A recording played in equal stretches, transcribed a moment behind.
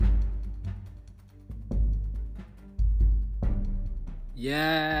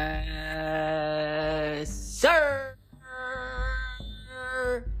Yes, sir.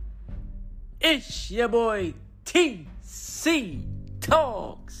 It's your boy TC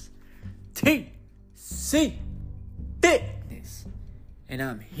Talks, TC Fitness, and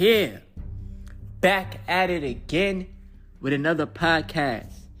I'm here back at it again with another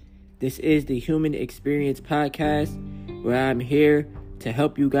podcast. This is the Human Experience Podcast, where I'm here to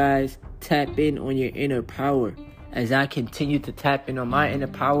help you guys tap in on your inner power. As I continue to tap in on my inner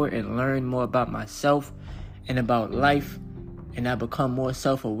power and learn more about myself and about life, and I become more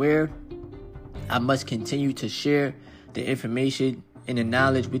self-aware, I must continue to share the information and the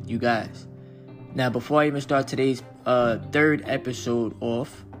knowledge with you guys. Now, before I even start today's third episode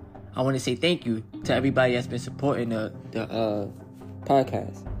off, I want to say thank you to everybody that's been supporting the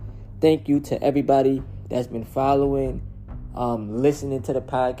podcast. Thank you to everybody that's been following, listening to the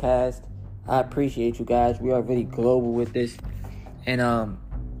podcast. I appreciate you guys. We are really global with this. And,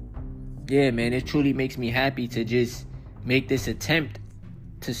 yeah, man, it truly makes me happy to just make this attempt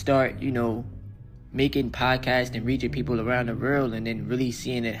to start, making podcasts and reaching people around the world and then really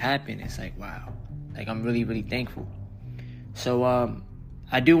seeing it happen. It's like, wow. Like, I'm really, really thankful. So,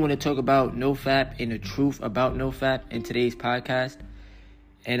 I do want to talk about NOFAP and the truth about NOFAP in today's podcast.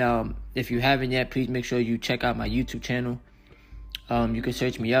 And, if you haven't yet, please make sure you check out my YouTube channel. You can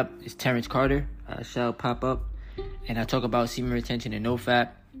search me up. It's Terrence Carter. I shall pop up. And I talk about semen retention and NOFAP,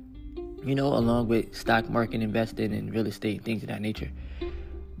 along with stock market investing and real estate, things of that nature.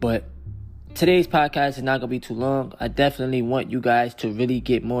 But today's podcast is not going to be too long. I definitely want you guys to really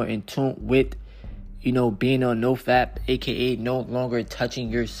get more in tune with, being on NOFAP, aka no longer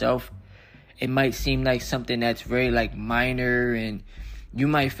touching yourself. It might seem like something that's very minor, and you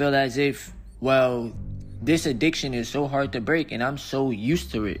might feel as if, this addiction is so hard to break and I'm so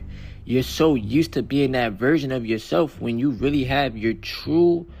used to it. You're so used to being that version of yourself when you really have your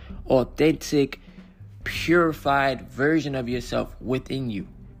true, authentic, purified version of yourself within you.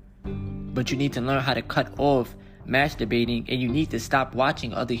 But you need to learn how to cut off masturbating, and you need to stop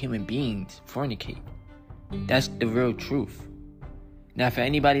watching other human beings fornicate. That's the real truth. Now, for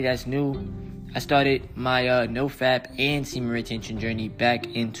anybody that's new, I started my NOFAP and semen retention journey back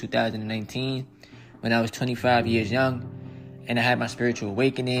in 2019 when I was 25 years young, and I had my spiritual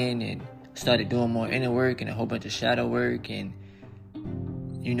awakening and started doing more inner work and a whole bunch of shadow work. And,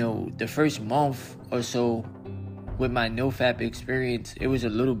 the first month or so with my NOFAP experience, it was a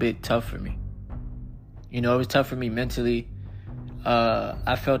little bit tough for me. It was tough for me mentally.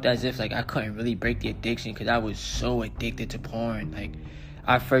 I felt as if I couldn't really break the addiction because I was so addicted to porn.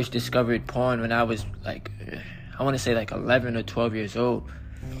 I first discovered porn when I was I want to say 11 or 12 years old.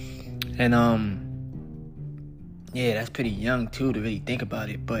 And yeah, that's pretty young too to really think about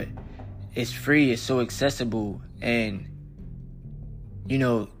it, but it's free, it's so accessible, and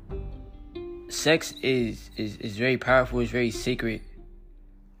sex is very powerful, it's very sacred,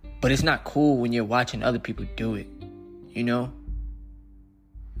 but it's not cool when you're watching other people do it.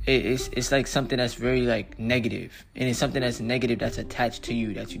 It's like something that's very negative, and it's something that's negative that's attached to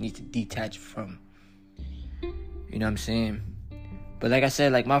you that you need to detach from. You know what I'm saying? But like I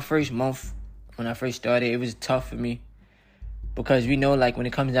said, my first month when I first started, it was tough for me because when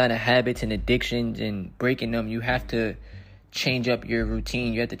it comes down to habits and addictions and breaking them, you have to change up your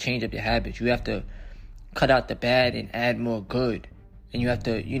routine. You have to change up your habits. You have to cut out the bad and add more good. And you have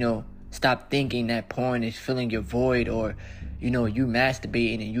to, stop thinking that porn is filling your void, or, you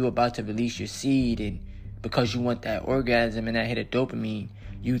masturbating and you about to release your seed, and because you want that orgasm and that hit of dopamine,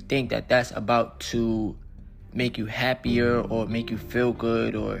 you think that that's about to make you happier or make you feel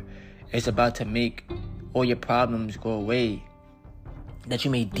good, or it's about to make all your problems go away that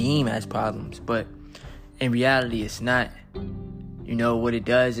you may deem as problems. But in reality, it's not. What it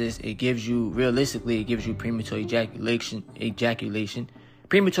does is it gives you premature ejaculation. It gives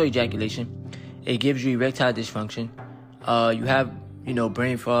you erectile dysfunction. You have,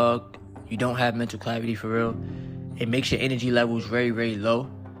 brain fog. You don't have mental clarity for real. It makes your energy levels very, very low.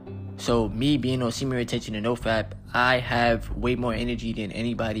 So me being on semen retention and NOFAP, I have way more energy than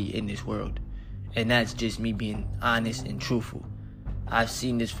anybody in this world. And that's just me being honest and truthful. I've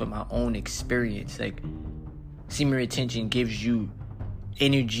seen this from my own experience. Semen retention gives you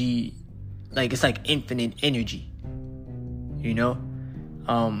energy, it's infinite energy.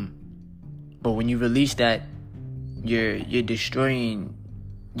 But when you release that, you're destroying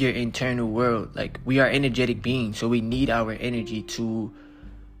your internal world. We are energetic beings, so we need our energy to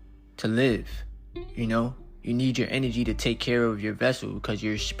live. You need your energy to take care of your vessel, because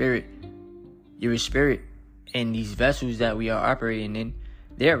you're a spirit, and these vessels that we are operating in,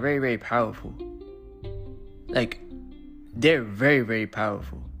 they are very, very powerful. they're very, very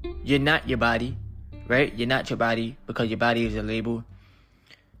powerful. You're not your body, right? You're not your body because your body is a label.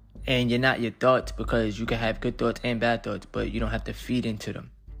 And you're not your thoughts because you can have good thoughts and bad thoughts, but you don't have to feed into them.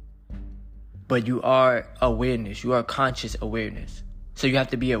 But you are awareness. You are conscious awareness. So you have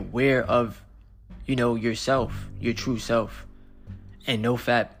to be aware of, yourself, your true self. And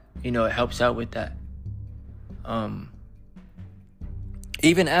NoFap, it helps out with that.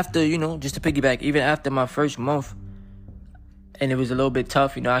 Even after, just to piggyback, even after my first month, and it was a little bit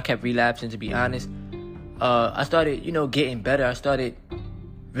tough, I kept relapsing, to be honest. I started, getting better. I started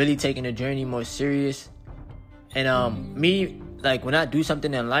really taking the journey more serious. And me, like, when I do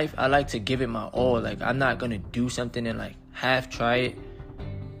something in life, I like to give it my all. Like, I'm not gonna do something and like half try it,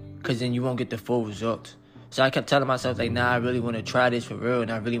 because then you won't get the full results. So I kept telling myself, like, nah, I really want to try this for real,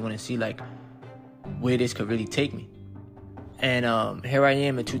 and I really want to see like where this could really take me. And here I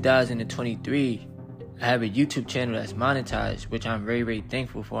am in 2023. I have a YouTube channel that's monetized, which I'm very, very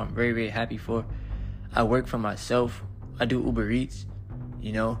thankful for. I'm very, very happy for. I work for myself. I do Uber Eats.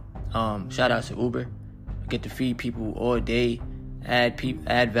 Shout out to Uber. I get to feed people all day, add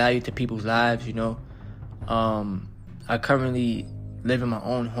value to people's lives. I currently live in my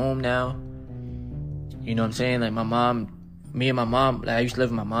own home now. You know what I'm saying? Like, me and my mom, like, I used to live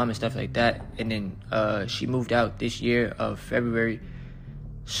with my mom and stuff like that. And then she moved out this year of February.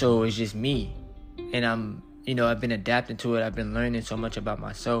 So it's just me. And I've been adapting to it. I've been learning so much about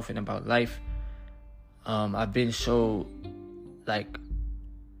myself and about life. I've been so, like,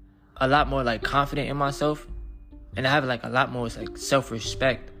 a lot more, like, confident in myself. And I have, like, a lot more, like,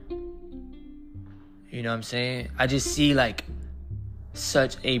 self-respect. You know what I'm saying? I just see, like,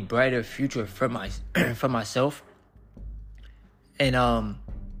 such a brighter future for myself. And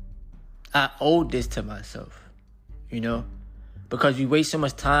I owe this to myself, because we waste so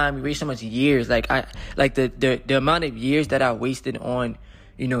much time, we waste so much years. Like, the amount of years that I wasted on,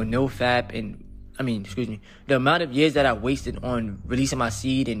 NoFap, and the amount of years that I wasted on releasing my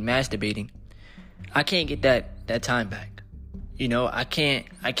seed and masturbating, I can't get that time back. I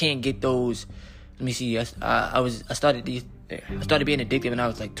can't get those. Let me see. I started being addicted when I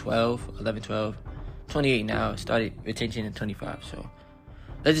was like 12, 28 now. I started retention in 25. So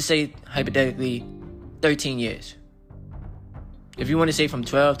let's just say, hypothetically, 13 years. If you want to say from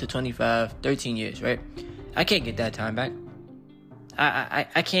 12 to 25, 13 years, right? I can't get that time back.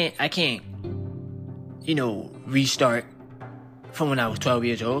 I can't, restart from when I was 12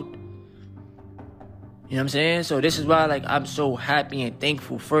 years old. You know what I'm saying? So this is why, like, I'm so happy and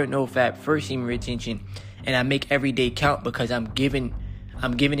thankful for NoFap, for Semen Retention, and I make every day count, because I'm giving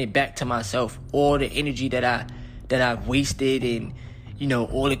it back to myself. All the energy that I've wasted, and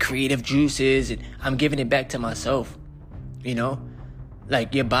all the creative juices, and I'm giving it back to myself.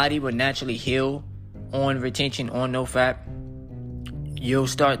 Like, your body will naturally heal on retention, on NoFap. You'll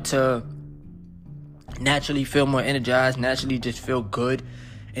start to naturally feel more energized, naturally just feel good.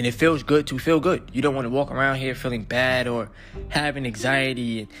 And it feels good to feel good. You don't want to walk around here feeling bad or having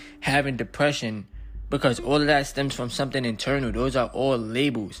anxiety and having depression, because all of that stems from something internal. Those are all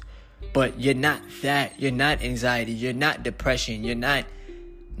labels. But you're not that. You're not anxiety. You're not depression. You're not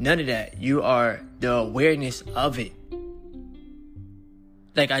none of that. You are the awareness of it.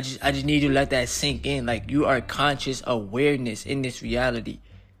 Like, I just need you to let that sink in. Like, you are conscious awareness in this reality.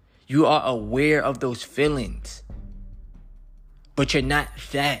 You are aware of those feelings. But you're not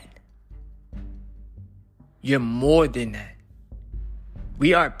that. You're more than that.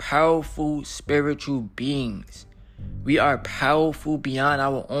 We are powerful spiritual beings. We are powerful beyond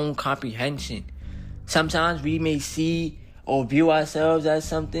our own comprehension. Sometimes we may see or view ourselves as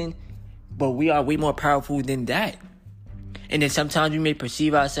something, but we are way more powerful than that. And then sometimes we may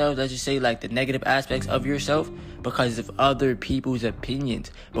perceive ourselves, let's just say, like, the negative aspects of yourself because of other people's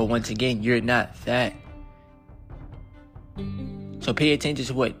opinions. But once again, you're not that. So pay attention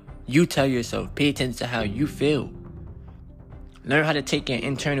to what you tell yourself. Pay attention to how you feel. Learn how to take your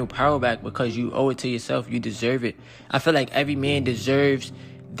internal power back, because you owe it to yourself. You deserve it. I feel like every man deserves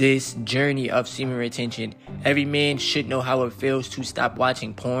this journey of semen retention. Every man should know how it feels to stop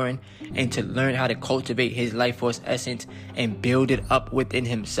watching porn and to learn how to cultivate his life force essence and build it up within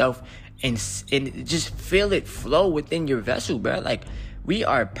himself, and just feel it flow within your vessel, bro. Like, we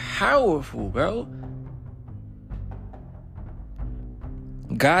are powerful, bro.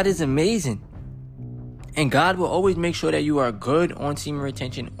 God is amazing. And God will always make sure that you are good on semen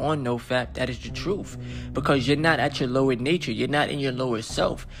retention, on NoFap. That is the truth. Because you're not at your lower nature. You're not in your lower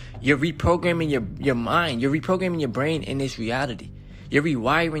self. You're reprogramming your mind. You're reprogramming your brain in this reality. You're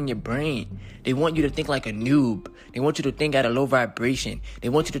rewiring your brain They want you to think like a noob. They want you to think at a low vibration. They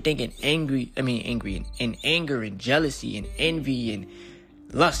want you to think in anger and jealousy and envy and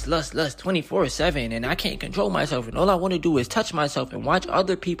lust 24/7. And I can't control myself. And all I want to do is touch myself and watch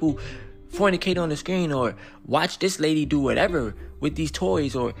other people fornicate on the screen, or watch this lady do whatever with these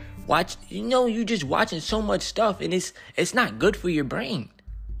toys, or watch, you just watching so much stuff, and it's not good for your brain.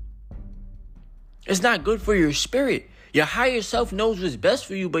 It's not good for your spirit. Your higher self knows what's best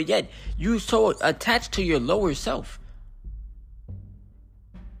for you, but yet you so attached to your lower self.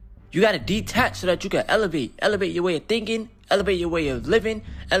 You got to detach so that you can elevate your way of thinking, elevate your way of living,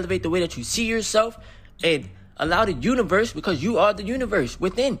 elevate the way that you see yourself, and allow the universe, because you are the universe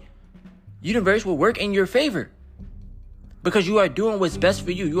within. Universe will work in your favor because you are doing what's best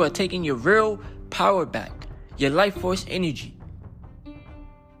for you. You are taking your real power back, your life force energy.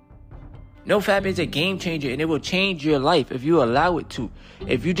 NoFap is a game changer, and it will change your life if you allow it to.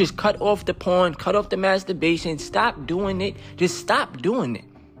 If you just cut off the porn, cut off the masturbation, stop doing it. Just stop doing it.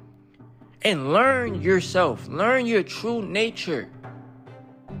 And learn yourself. Learn your true nature.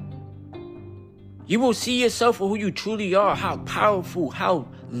 You will see yourself for who you truly are. How powerful, how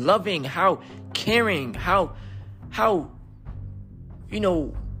loving, how caring, how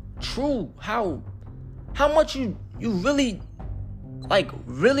true, how much you really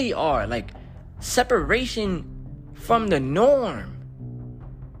really are. Like, separation from the norm.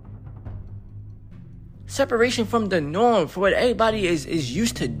 Separation from the norm, for what everybody is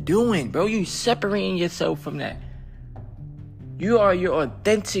used to doing, bro. You separating yourself from that. You are your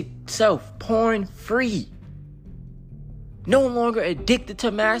authentic self, porn free. No longer addicted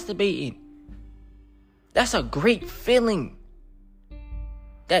to masturbating. That's a great feeling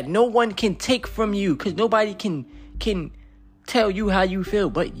that no one can take from you, because nobody can tell you how you feel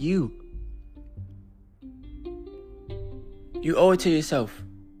but you. You owe it to yourself.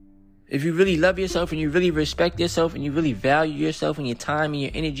 If you really love yourself and you really respect yourself and you really value yourself and your time and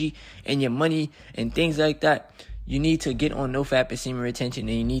your energy and your money and things like that, you need to get on NoFap and Semen Retention,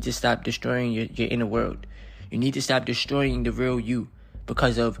 and you need to stop destroying your inner world. You need to stop destroying the real you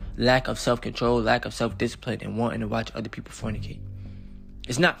because of lack of self-control, lack of self-discipline, and wanting to watch other people fornicate.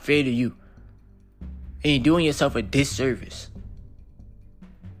 It's not fair to you. And you're doing yourself a disservice.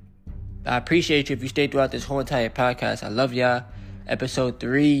 I appreciate you if you stayed throughout this whole entire podcast. I love y'all. Episode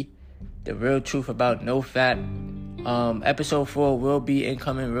 3, The Real Truth About NoFap. Episode 4 will be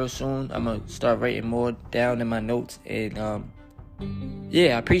incoming real soon. I'm going to start writing more down in my notes. And, I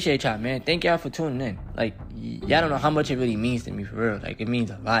appreciate y'all, man. Thank y'all for tuning in. Like, y'all don't know how much it really means to me, for real. Like, it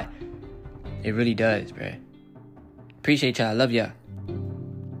means a lot. It really does, bruh. Appreciate y'all. Love y'all.